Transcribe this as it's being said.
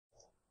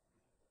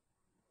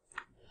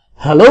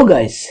Hello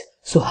guys,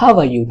 so how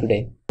are you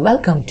today?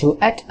 Welcome to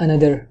yet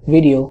another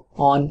video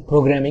on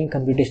programming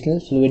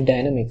computational fluid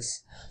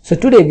dynamics. So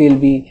today we'll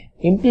be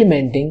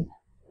implementing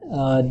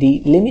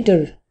the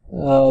limiter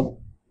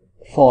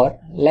for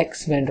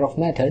Lex-Van der Rohe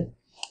method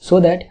so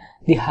that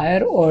the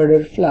higher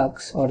order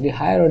flux or the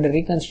higher order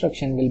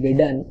reconstruction will be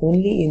done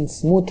only in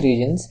smooth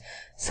regions,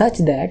 such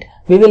that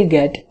we will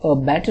get a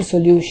better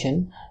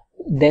solution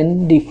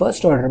than the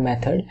first order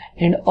method,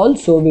 and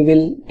also we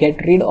will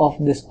get rid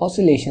of these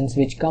oscillations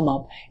which come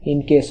up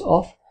in case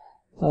of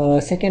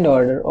second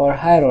order or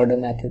higher order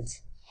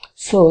methods.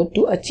 So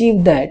to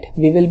achieve that,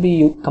 we will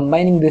be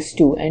combining these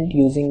two and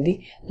using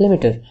the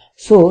limiter.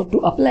 So to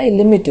apply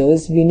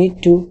limiters, we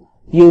need to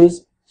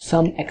use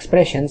some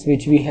expressions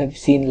which we have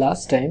seen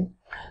last time.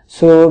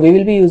 So we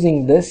will be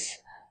using this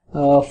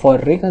for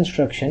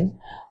reconstruction,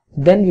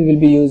 then we will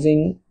be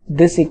using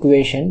this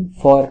equation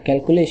for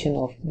calculation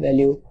of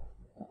value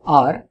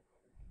r,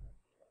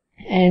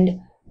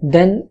 and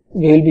then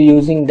we will be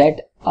using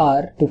that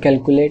r to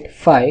calculate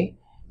phi,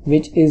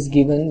 which is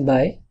given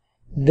by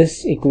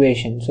this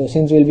equation. So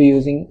since we will be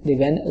using the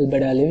Van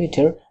Alberta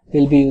limiter,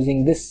 we will be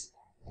using this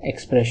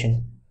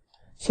expression.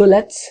 So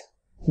let's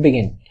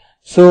begin.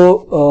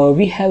 So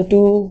we have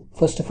to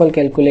first of all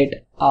calculate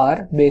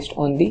r based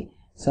on the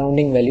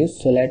surrounding values.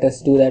 So let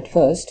us do that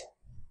first.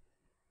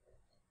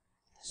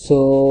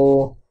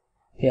 So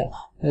yeah,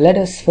 let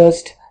us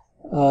first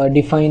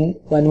define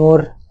one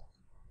more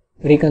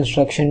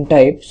reconstruction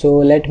type. So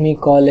let me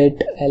call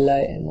it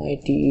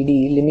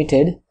LIMITED,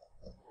 limited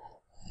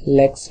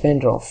Lex-Van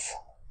der Rohe.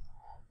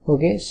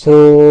 Okay,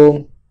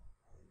 so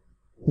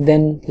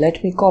then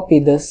let me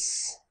copy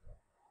this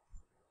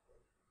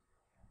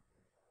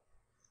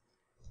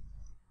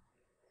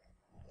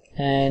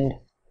and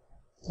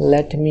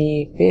let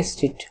me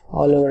paste it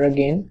all over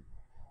again,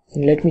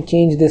 and let me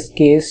change this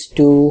case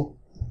to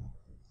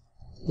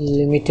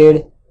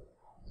limited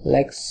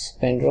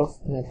Lex-Van der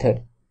Rohe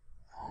method.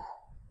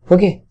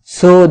 Okay,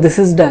 so this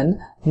is done.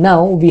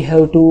 Now we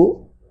have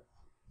to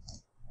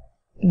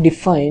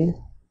define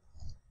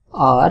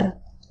r,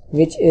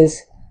 which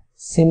is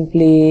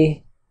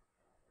simply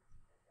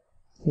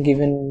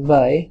given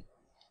by,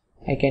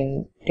 I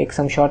can take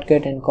some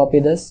shortcut and copy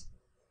this.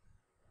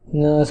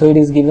 So it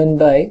is given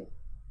by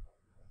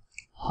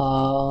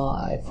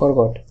I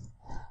forgot,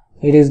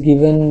 it is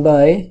given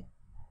by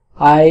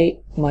I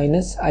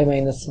minus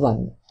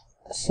 1.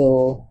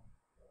 So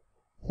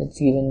it's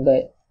given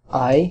by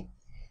I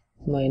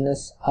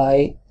minus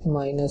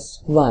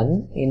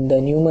 1 in the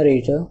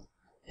numerator,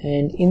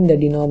 and in the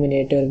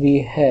denominator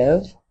we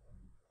have,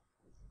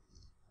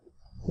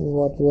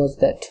 what was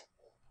that?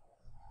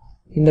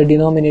 In the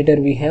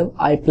denominator we have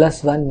I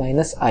plus 1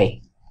 minus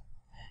I.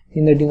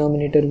 In the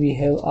denominator we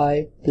have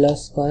I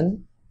plus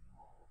 1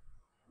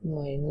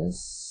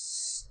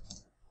 minus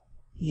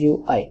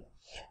ui.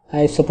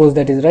 I suppose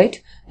that is right.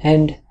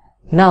 And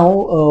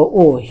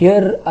now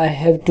here I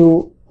have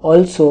to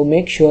also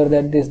make sure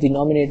that this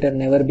denominator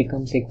never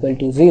becomes equal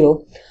to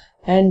 0,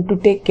 and to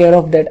take care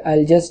of that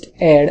I'll just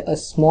add a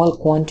small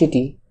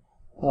quantity,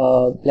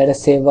 let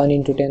us say 1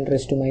 into 10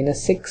 raised to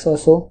minus 6 or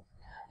so,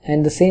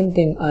 and the same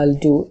thing I'll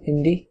do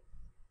in the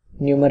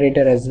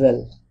numerator as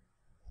well.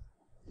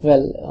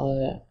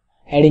 Well,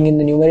 adding in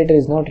the numerator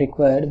is not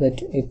required,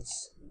 but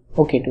it's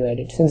okay to add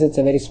it since it's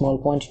a very small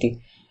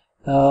quantity.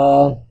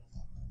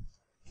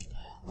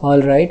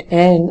 Alright,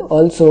 and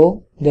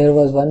also there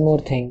was one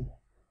more thing.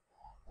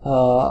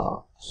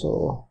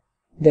 So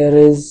there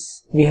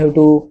is, we have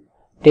to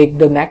take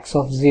the max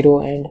of 0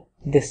 and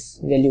this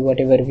value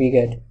whatever we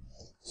get.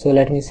 So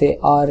let me say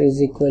r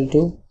is equal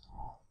to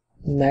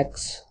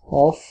max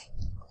of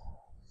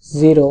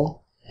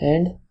 0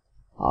 and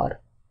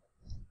r.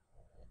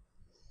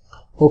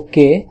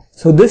 Okay,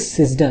 so this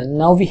is done.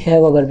 Now we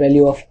have our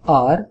value of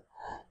r,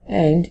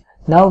 and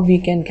now we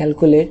can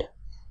calculate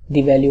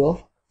the value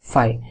of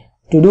phi.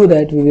 To do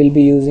that, we will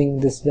be using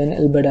this Van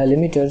Alberta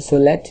limiter. So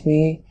let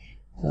me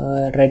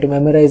try to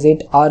memorize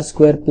it. R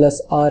square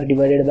plus r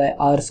divided by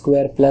r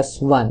square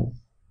plus 1.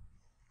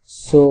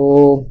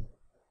 So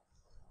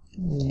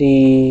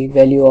the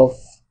value of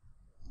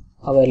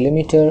our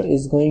limiter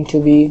is going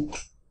to be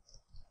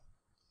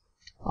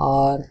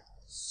r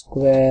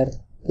square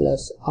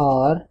plus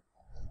r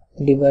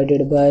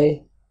divided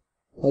by,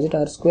 was it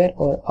r square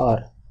or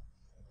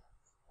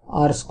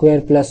r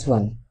square plus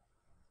 1,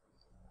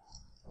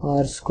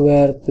 r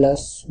square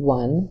plus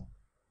 1.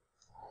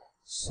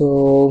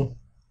 So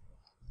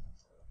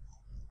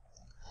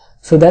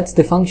that's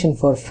the function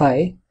for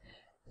phi.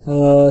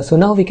 So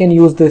now we can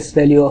use this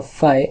value of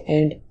phi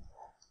and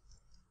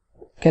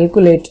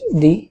calculate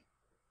the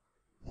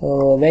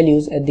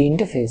values at the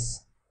interface.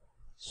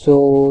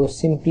 So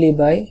simply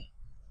by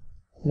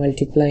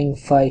multiplying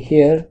phi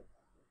here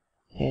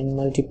and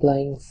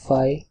multiplying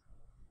phi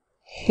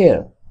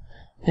here,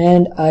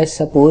 and I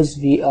suppose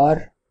we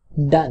are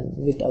done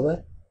with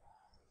our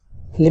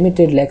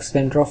limited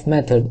Lex-Van der Rohe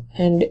method,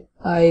 and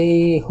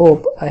I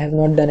hope I have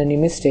not done any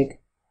mistake.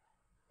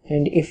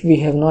 And if we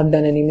have not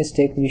done any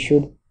mistake, we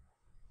should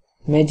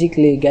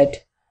magically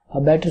get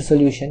a better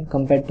solution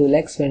compared to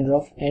Lex-Van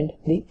and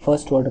the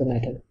first order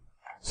method.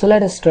 So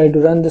let us try to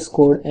run this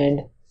code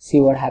and see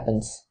what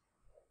happens.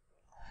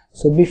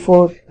 So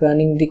before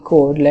running the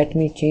code, let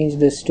me change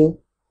this to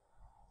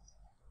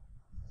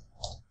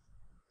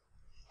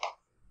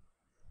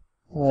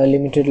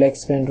limited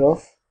Lex-Van,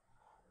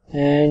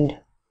 and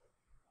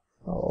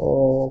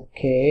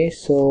okay,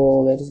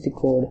 so where is the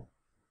code?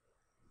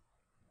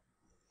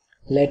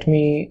 Let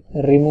me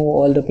remove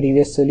all the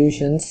previous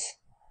solutions,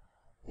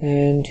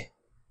 and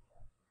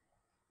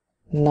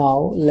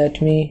now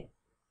let me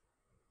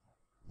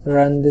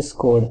run this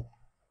code.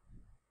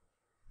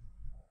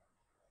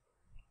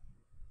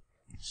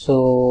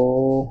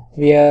 So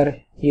we are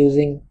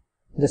using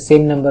the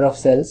same number of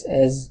cells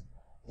as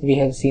we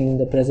have seen in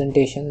the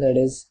presentation, that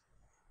is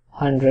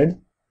 100,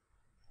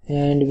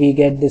 and we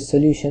get this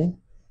solution.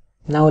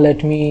 Now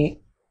let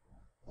me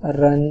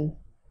run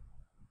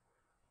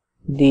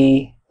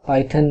the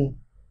Python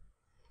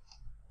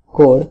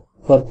code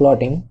for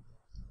plotting.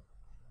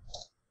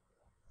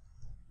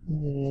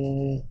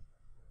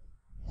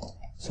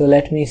 So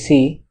let me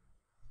see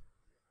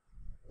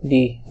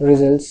the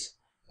results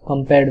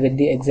compared with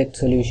the exact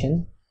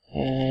solution,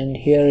 and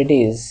here it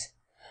is.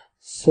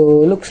 So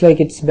looks like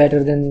it's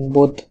better than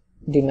both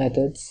the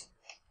methods.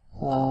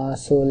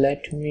 So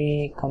let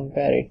me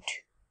compare it.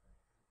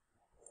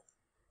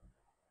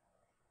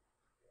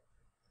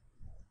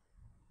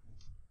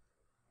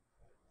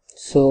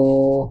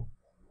 So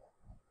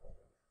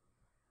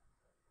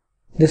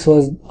this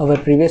was our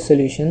previous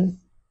solution,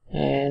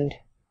 and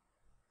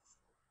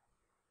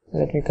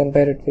let me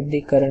compare it with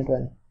the current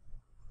one.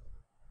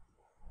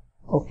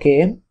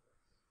 Okay,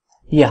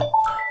 yeah,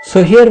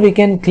 so here we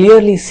can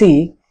clearly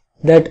see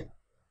that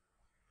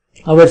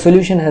our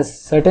solution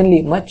has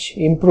certainly much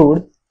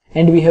improved,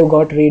 and we have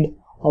got rid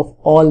of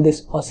all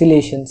these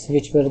oscillations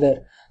which were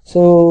there.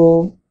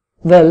 So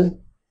well,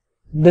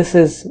 this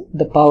is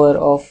the power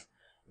of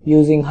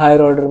using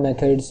higher order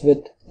methods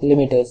with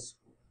limiters,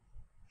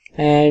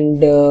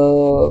 and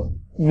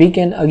we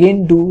can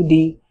again do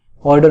the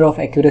order of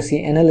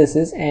accuracy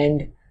analysis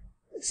and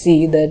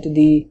see that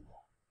the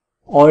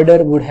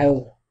order would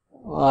have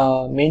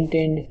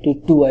maintained to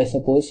 2, I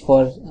suppose,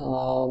 for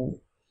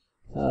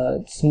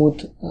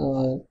smooth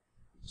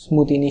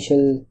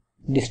initial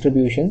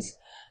distributions.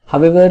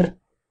 However,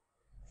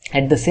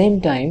 at the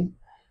same time,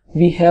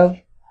 we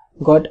have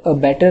got a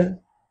better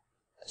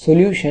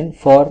solution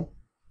for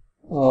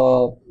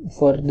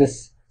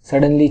this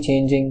suddenly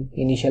changing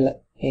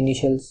initial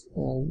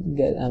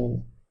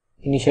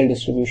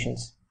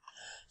distributions.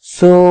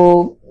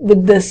 So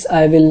with this,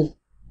 I will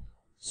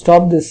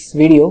stop this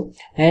video,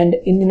 and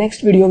in the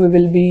next video we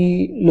will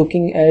be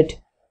looking at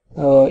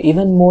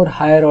even more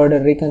higher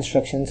order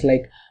reconstructions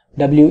like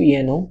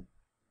WENO.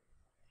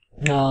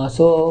 Well,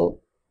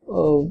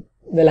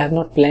 I have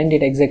not planned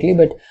it exactly,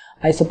 but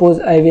I suppose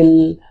I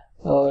will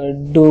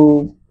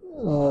do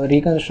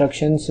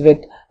reconstructions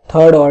with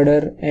third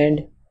order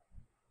and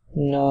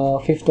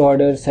fifth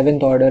order,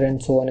 seventh order,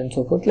 and so on and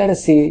so forth. Let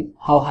us see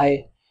how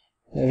high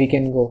we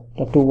can go,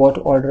 up to what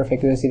order of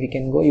accuracy we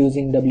can go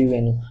using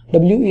WENO.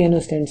 WENO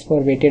stands for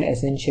weighted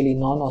essentially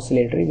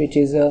non-oscillatory, which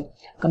is a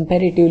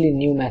comparatively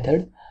new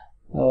method.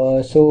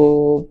 And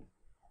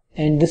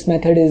this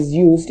method is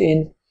used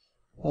in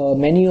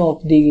many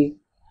of the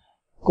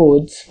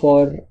codes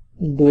for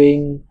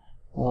doing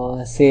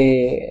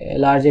say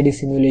large eddy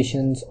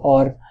simulations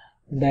or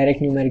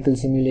direct numerical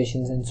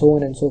simulations and so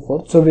on and so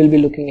forth. So we'll be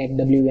looking at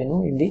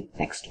WENO in the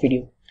next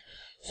video.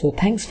 So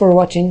thanks for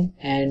watching,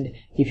 and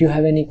if you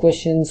have any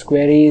questions,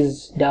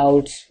 queries,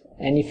 doubts,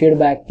 any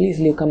feedback, please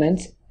leave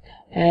comments,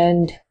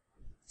 and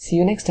see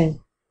you next time.